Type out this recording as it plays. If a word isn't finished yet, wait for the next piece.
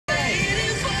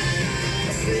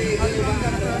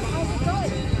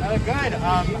Good.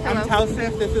 I'm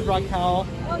Tausif. This is Raquel.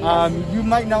 You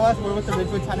might know us. We're with the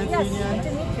Ridgewood Tenants Union. Nice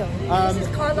to meet you. This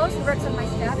is Carlos, who works on my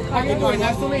staff. How are you doing?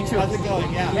 Nice to meet you. How's it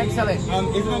going? Yeah. Excellent. Is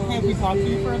it okay if we talk to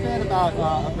you for a bit about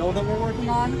a bill that we're working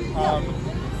on?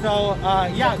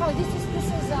 Yeah. Carlos, this is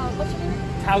what's your name?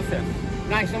 Tausif.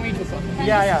 Nice to meet you, sir.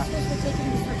 Yeah.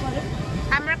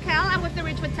 I'm Raquel. I'm with the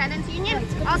Ridgewood Tenants Union.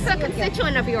 Also a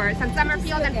constituent of yours on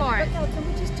Summerfield and Ford. Raquel, can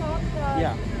we just talk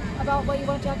about what you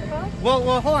want to talk about?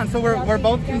 Well, hold on. So we're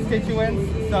both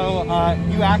constituents. So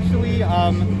you actually,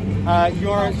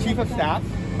 your chief of staff,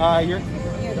 I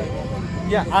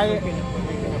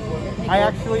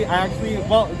actually,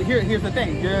 well, here's the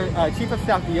thing. Your chief of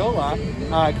staff, Viola,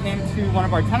 came to one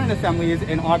of our tenant assemblies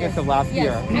in August of last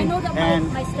year. I know that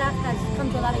my staff has come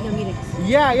to a lot of your meetings.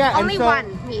 Yeah. Only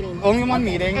one meeting. Only one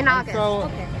meeting. In August. So,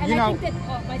 And I think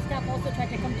that my staff also tried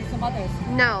to come to some others.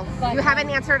 No, but, you haven't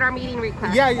answered our meeting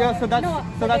request. Yeah, so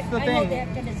that's the thing.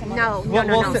 No,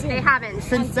 they haven't.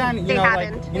 Since then,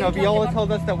 Viola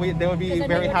told us that they would be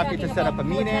very happy to set up a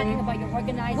meeting.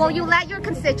 Well, you let your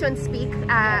constituents speak,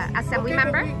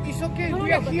 Assemblymember. It's okay.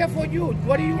 We are here for you.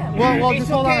 What do you? Well, just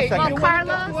hold on a second. Well,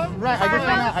 Carlos. Right.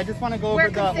 I just want to go over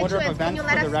the order of events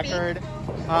for the record.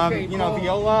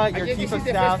 Viola, your chief of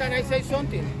staff. Can I say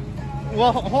something?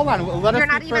 Well, hold on. Let us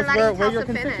speak first. We're your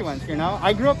finish. constituents.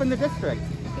 I grew up in the district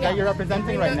that you're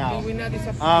representing right now.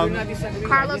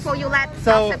 Carlos, will you let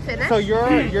Tausif finish? So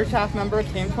your staff member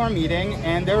came to our meeting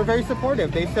and they were very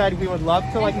supportive. They said we would love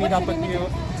to meet up with you.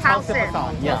 Tausif.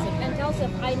 Yeah. And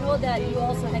Tausif, I know that you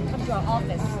also had come to our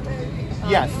office.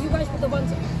 Yes. You guys were the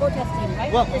ones protesting,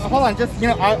 right? Well, hold on. Just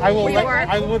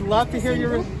I would love to hear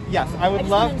your. Yes, I would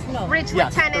love.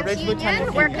 Ridgewood Tenants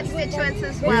Union. We're constituents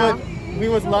as well. We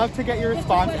would love to get your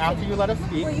response after you let us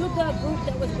speak. Were you the group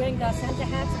that was wearing the Santa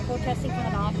hats and protesting in front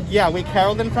of the office? Yeah, we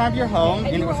caroled in front of your home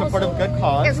in support of good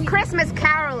cause. It's Christmas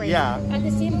caroling. Yeah. And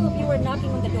the same group, you were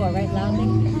knocking on the door, right, loudly?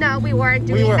 No, we weren't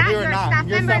doing that. We were your staff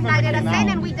member invited us in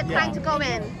and we declined to go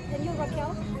in. And you're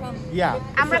Raquel?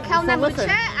 I'm Raquel Namuche.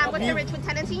 I'm with the Ridgewood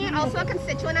Tenants Union, also a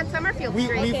constituent on Summerfield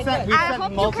Street. I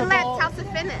hope you can let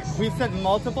Tausif finish. We've sent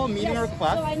multiple meeting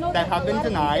requests that have been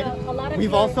denied.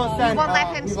 We've also sent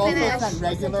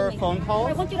regular phone calls.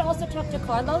 I want you to also talk to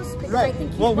Carlos. Right.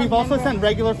 Well, we've also sent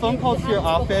regular phone calls to your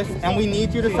office, and we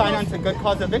need you to sign on to good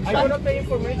cause eviction.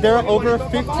 There are over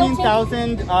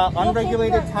 15,000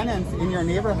 unregulated tenants in your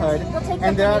neighborhood,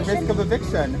 and they're at risk of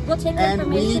eviction.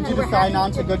 And we need you to sign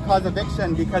on to good cause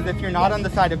eviction, because if you're not on the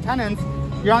side of tenants,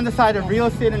 you're on the side of real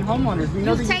estate and homeowners. We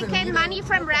know you've taken money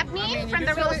from REPME, from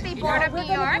the Real Estate Board of New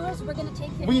York.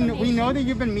 We know that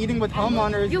you've been meeting with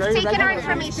homeowners. You've very taken regularly, our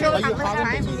information but you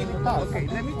haven't been meeting with us.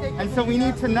 And so we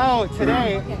need to know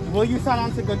today, will you sign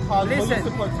on to good cause? Will you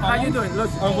support tenants? How you doing?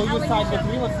 Look, or will you side with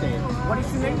real estate? What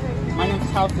is your name? My name's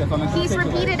Tausif. I'm a He's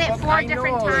repeated it 4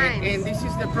 different times. And this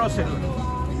is the procedure.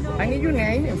 I need your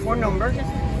name and phone number.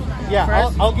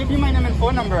 Yeah, I'll give you my name and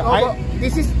phone number.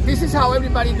 This is how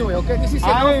everybody do it, okay? This is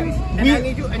your office, and I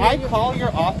need you. I call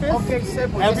your office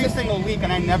every single week,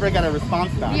 and I never get a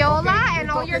response back. Viola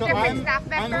and all your different staff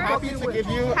members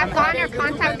have gone your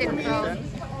contact info.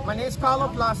 My name is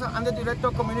Carlos Plaza. I'm the Director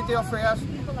of Community Affairs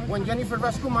when Jenifer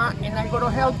Rajkumar, and I'm going to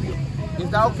help you. Is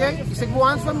that okay? Is it go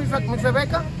answer, Miss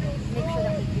Rebecca?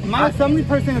 My assembly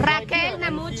person is Raquel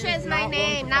Namuche is my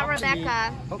name, not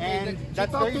Rebecca. Okay, and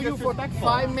that's very to you for disrespectful.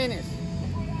 5 minutes.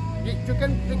 You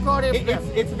can record it.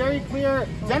 It's very clear.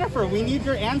 Jennifer, we need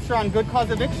your answer on good cause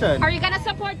eviction. Are you going to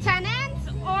support tenants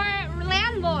or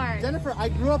landlords? Jennifer, I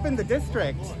grew up in the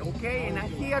district. Okay, and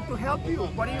I'm here to help you.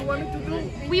 What do you want me to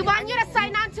do? We want you to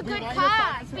sign on to good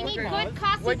cause. We need good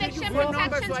cause eviction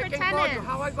protections for tenants.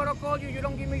 How I gotta call you? You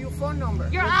don't give me your phone number.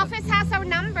 Your office has our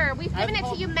number. We've given it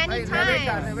to you many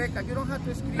times. Rebecca, you don't have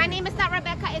to scream. My name is not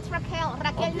Rebecca, it's Raquel.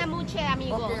 Raquel Namuche,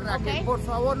 amigo. Okay, Raquel, por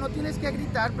favor, no tienes que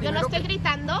gritar. Yo no estoy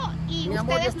gritando y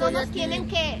ustedes no nos tienen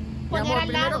que poner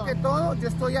al lado. Primero que todo, yo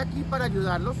estoy aquí para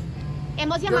ayudarlos.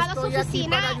 Hemos llamado a su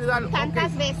oficina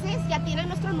tantas veces, ya tienen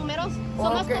nuestros números,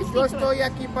 somos constituentes. Yo estoy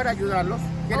aquí para ayudarlos.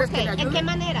 ¿Quieres que me ayude? ¿En qué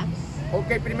manera?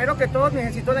 Okay, primero que todo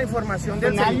necesito la información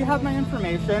del now you have my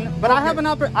information, but I have an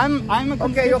I'm a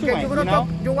constituent,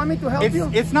 you want me to help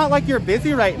you? It's not like you're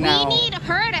busy right now. We need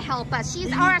her to help us.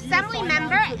 She's our assembly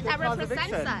member that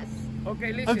represents us.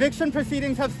 Okay, listen. Eviction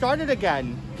proceedings have started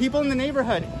again. People in the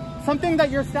neighborhood. Something that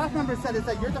your staff member said is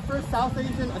that you're the first South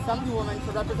Asian assemblywoman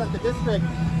to represent the district.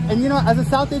 And as a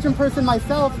South Asian person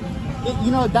myself,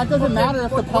 that doesn't matter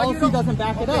if the policy doesn't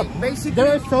back it up.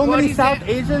 There are so many South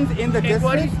Asians in the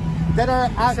district that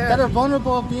are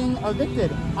vulnerable of being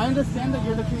evicted. I understand that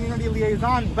you're the community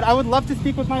liaison, but I would love to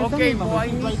speak with my assembly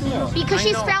member. Because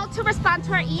she's failed to respond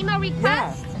to our email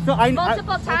request. Yeah. So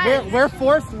multiple times. We're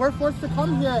forced to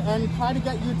come here and try to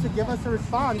get you to give us a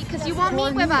response. Because you won't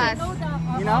meet with us.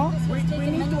 You know? We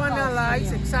need to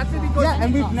analyze exactly because... Yeah,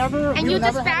 and we've never... And you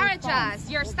disparage us.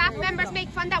 Your staff members make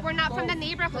fun that we're not from the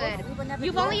neighborhood.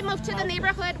 You've only moved to the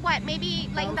neighborhood, what, maybe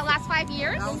like in the last 5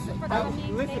 years?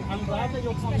 Listen, I'm glad that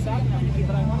you'll come back now,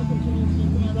 but I want to continue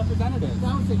speaking to your representatives.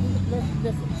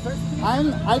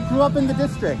 I grew up in the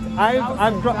district.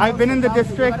 I've been in the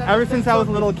district ever since I was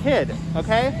a little kid,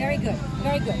 okay? Very good,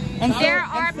 very good. And There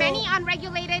are many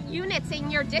unregulated units in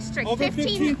your district. Over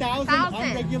 15,000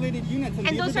 unregulated units.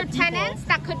 And those are tenants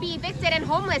that could be evicted and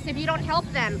homeless if you don't help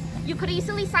them. You could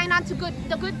easily sign on to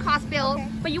the good cost bill,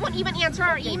 but you won't even answer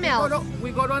our emails.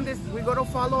 We got to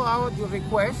follow out your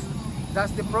request.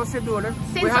 That's the procedure.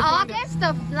 Since August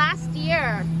of last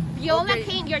year, Viola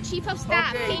came, your chief of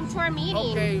staff came to our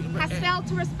meeting, has failed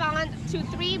to respond to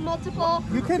 3 multiple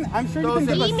I'm sure you can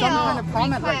give us some kind of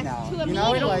comment right now. To a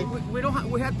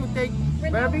we have to take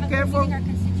very careful.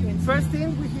 First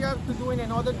thing we have to do in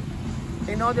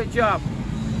another job.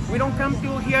 We don't come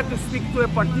to here to speak to a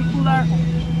particular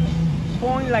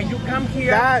point like you come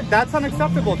here. That's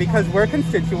unacceptable because we're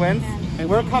constituents and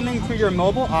we're coming to your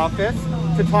mobile office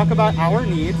to talk about our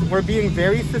needs. We're being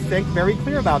very succinct, very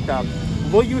clear about them.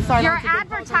 Will you sign Your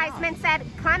advertisement said,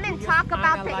 come and talk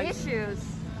about the issues.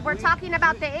 We're talking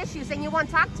about the issues and you won't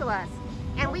talk to us.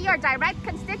 And we are direct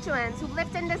constituents who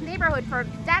lived in this neighborhood for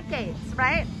decades,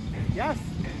 right? Yes.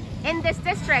 In this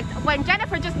district. When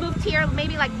Jennifer just moved here,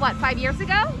 maybe like, what, 5 years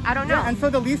ago? I don't know. Yeah, and so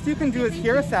the least you can do is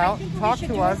hear us out, talk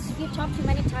to us. You've talked to you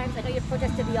many times. I know you've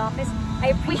protested the office.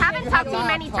 We haven't talked to you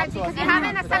many times because you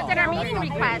haven't accepted our meeting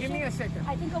request. Give me a second.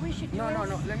 I think what we should do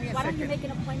let me a why don't you second. make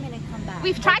an appointment and come back?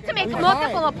 We've tried to make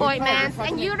multiple appointments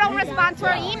and you don't respond to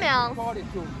our email.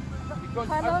 Because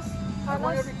Carlos, I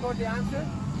want to record the answer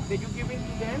that you give it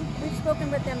to them. we've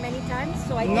spoken with them many times,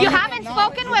 so I You haven't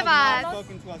spoken with us.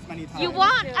 Spoken to us many times. You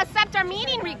won't accept our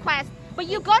meeting request, but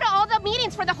you go to all the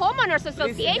meetings for the homeowners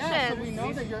association. Yeah, so we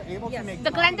know that you're able to make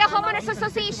The Glendale Homeowners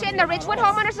Association, the Ridgewood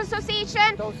Homeowners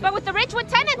Association, but with the Ridgewood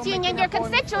Tenants Union, your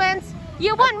constituents,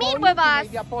 you won't meet with us.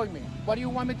 The appointment. What do you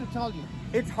want me to tell you?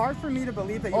 It's hard for me to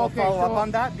believe that you'll follow up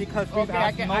on that because we've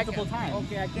asked multiple times.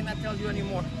 Okay, I cannot tell you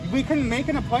anymore. We can make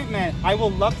an appointment. I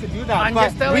will love to do that, I'm but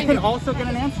just telling we can you. also get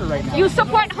an answer right now. You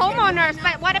support homeowners,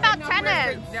 but what about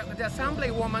tenants? The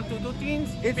Assemblywoman to do things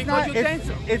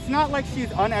It's not like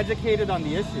she's uneducated on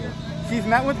the issue. She's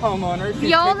met with homeowners.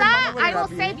 Viola, I will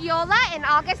say Viola in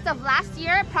August of last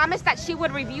year promised that she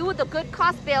would review the good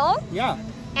cost bill. Yeah.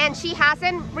 And she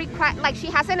hasn't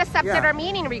accepted our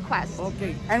meeting request.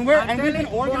 Okay. And we've been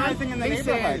organizing in the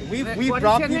neighborhood. We've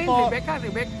brought people.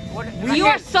 You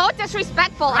are so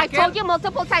disrespectful. I told you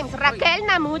multiple times. Raquel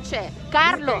Namuche,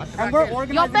 Carlos. And we're Yo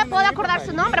organizing me in the puedo acordar neighborhood.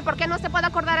 su nombre, ¿por qué no se puede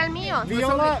acordar el mío?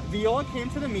 Viola came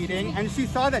to the meeting and she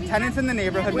saw that tenants in the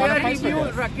neighborhood want to fight for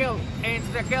this. Raquel.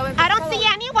 I don't see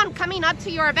anyone coming up to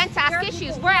your event to ask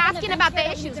issues. We're asking about the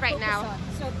issues right now.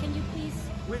 So can you please...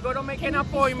 We're going to make an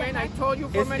appointment. I told you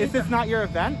for many Is this not your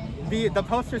event? The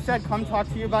poster said, come talk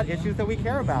to you about issues that we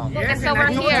care about. Yes, And so we're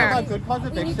We don't care here. about good cause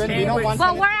eviction. We don't want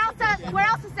Well, where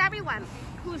else is everyone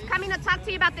who's coming to talk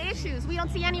to you about the issues? We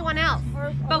don't see anyone else.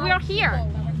 But we're here.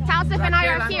 Talsif and I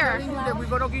are here. We're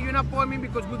going to give you an appointment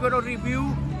because we're going to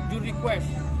review your request.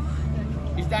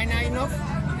 Is that not enough?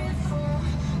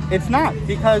 It's not,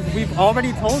 because we've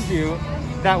already told you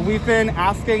that we've been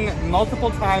asking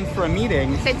multiple times for a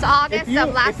meeting. Since August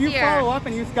of last year. If you follow up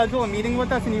and you schedule a meeting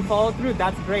with us and you follow through,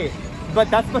 that's great.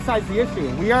 But that's besides the issue.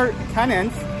 We are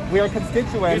tenants, we are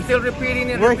constituents. You're still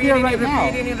repeating and We're repeating here right and now.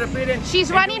 repeating and repeating.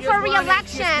 She's running for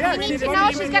re-election. We need to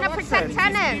know she's going to protect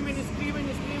tenants. Screaming.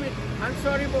 I'm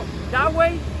sorry, but that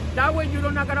way you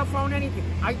don't not gonna find anything.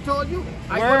 I told you.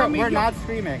 We're not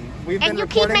screaming. And you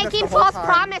keep making false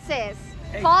promises.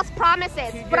 False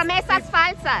promises. Promesas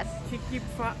falsas. She keeps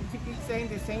saying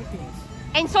the same things.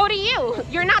 And so do you.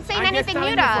 You're not saying anything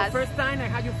new to us. For the first time, I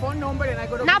had your phone number and I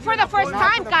go to... Not for the first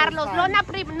time, Carlos. time.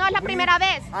 No es la primera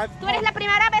vez. Tú eres la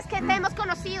primera vez que te hemos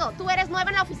conocido. Tú eres nueva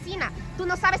en la oficina. Tú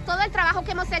no sabes todo el trabajo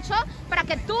que hemos hecho para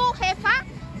que tu jefa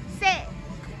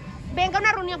venga a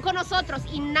una reunión con nosotros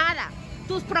y nada.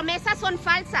 Tus promesas son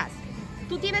falsas.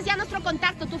 Tú tienes ya nuestro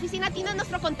contacto. Tu oficina tiene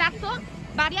nuestro contacto.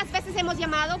 Varias veces hemos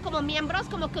llamado como miembros,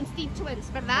 como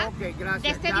constituents, ¿verdad? Okay, gracias. De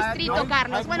este distrito,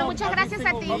 Carlos. Bueno, muchas gracias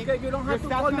a ti. Okay, you don't have to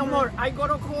call no more. I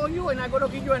gotta call you and I gotta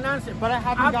give you an answer. But I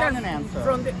haven't gotten an answer.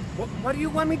 What do you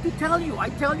want me to tell you? I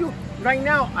tell you right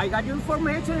now, I got your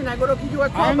information and I gotta give you a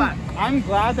call back. I'm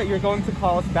glad that you're going to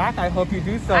call us back. I hope you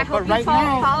do so. I hope but right you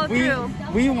follow now,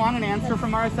 through. we want an answer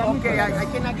from our assembly. Okay, I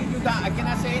cannot give you that. I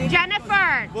cannot say anything.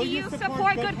 Jennifer, Will do you support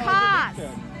support good good cause?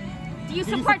 eviction? Do you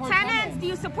support tenants? Do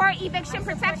you support eviction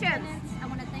protections? I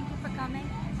want to thank you for coming.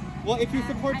 Well, if you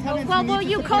support tenants, well, will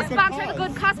you co-sponsor the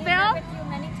good cause bill? With you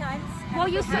many times. Will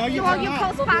you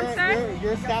co-sponsor?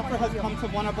 Your staffer has come to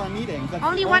one of our meetings. That's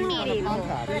Only one meeting.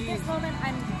 But at this moment,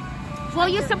 Will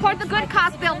you support the good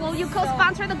cause bill? Will you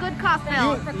co-sponsor the good cause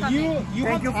bill? You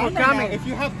Thank you for have time coming. now. If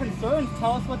you have concerns,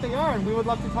 tell us what they are, and we would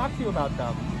love to talk to you about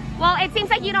them. Well, it seems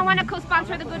like you don't want to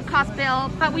co-sponsor the good cause bill,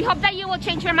 but we hope that you will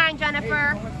change your mind,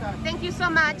 Jenifer. Thank you so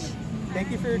much. Thank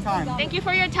you for your time. Thank you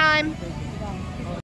for your time.